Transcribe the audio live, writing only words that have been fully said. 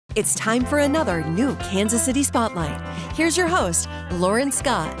It's time for another new Kansas City Spotlight. Here's your host, Lauren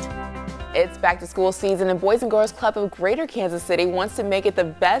Scott. It's back to school season and Boys and Girls Club of Greater Kansas City wants to make it the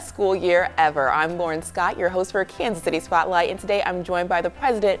best school year ever. I'm Lauren Scott, your host for Kansas City Spotlight, and today I'm joined by the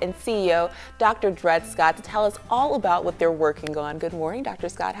President and CEO, Dr. Dred Scott, to tell us all about what they're working on. Good morning, Dr.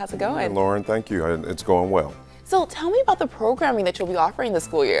 Scott. How's it going? Hey, Lauren, thank you. It's going well. So tell me about the programming that you'll be offering this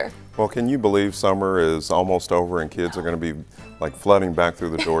school year. Well, can you believe summer is almost over and kids are going to be like flooding back through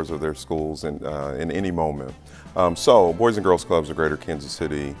the doors of their schools in any moment. So Boys and Girls Clubs of Greater Kansas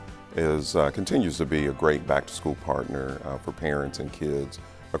City continues to be a great back-to-school partner for parents and kids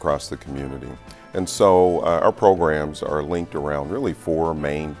across the community. And so our programs are linked around really four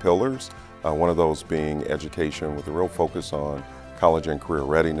main pillars, one of those being education with a real focus on college and career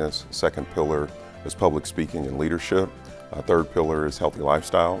readiness. Second pillar is public speaking and leadership. Third pillar is healthy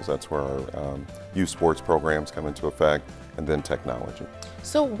lifestyles. That's where our youth sports programs come into effect, and then technology.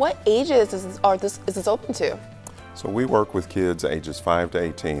 So what ages is this open to? So we work with kids ages 5 to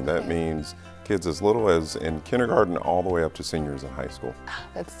 18. That means kids as little as in kindergarten all the way up to seniors in high school.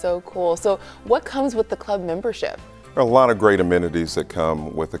 That's so cool. So what comes with the club membership? There are a lot of great amenities that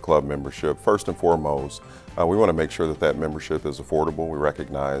come with the club membership. First and foremost, we want to make sure that that membership is affordable. We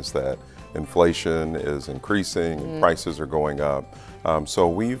recognize that inflation is increasing, and prices are going up. So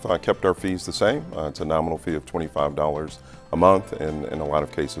we've kept our fees the same. It's a nominal fee of $25 a month, and in a lot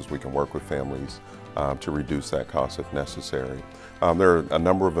of cases we can work with families to reduce that cost if necessary. There are a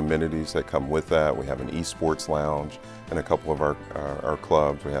number of amenities that come with that. We have an esports lounge in a couple of our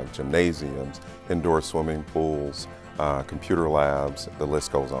clubs. We have gymnasiums, indoor swimming pools, computer labs, the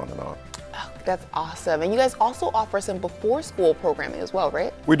list goes on and on. Oh, that's awesome. And you guys also offer some before school programming as well,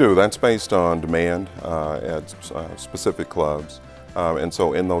 right? We do. That's based on demand at specific clubs. And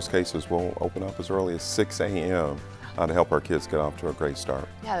so in those cases, we'll open up as early as 6 a.m. To help our kids get off to a great start.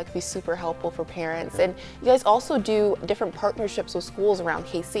 Yeah, that could be super helpful for parents. And you guys also do different partnerships with schools around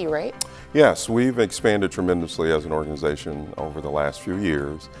KC, right? Yes, we've expanded tremendously as an organization over the last few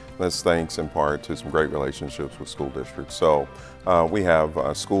years. That's thanks in part to some great relationships with school districts. So we have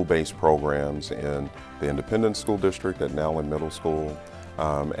school-based programs in the Independence School District at Nowlin Middle School,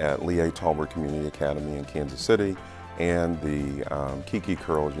 at Lee A. Tolbert Community Academy in Kansas City, and the Kiki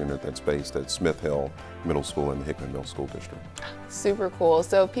Curls unit that's based at Smith Hill Middle School in the Hickman Middle School District. Super cool.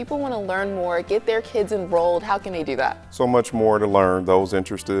 So if people want to learn more, get their kids enrolled, how can they do that? So much more to learn. Those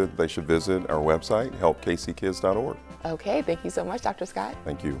interested, they should visit our website, helpkckids.org. Okay, thank you so much, Dr. Scott.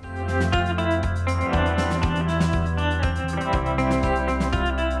 Thank you.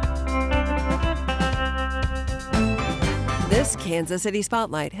 This Kansas City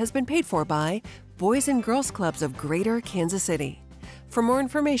Spotlight has been paid for by Boys and Girls Clubs of Greater Kansas City. For more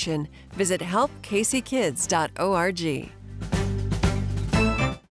information, visit helpkckids.org.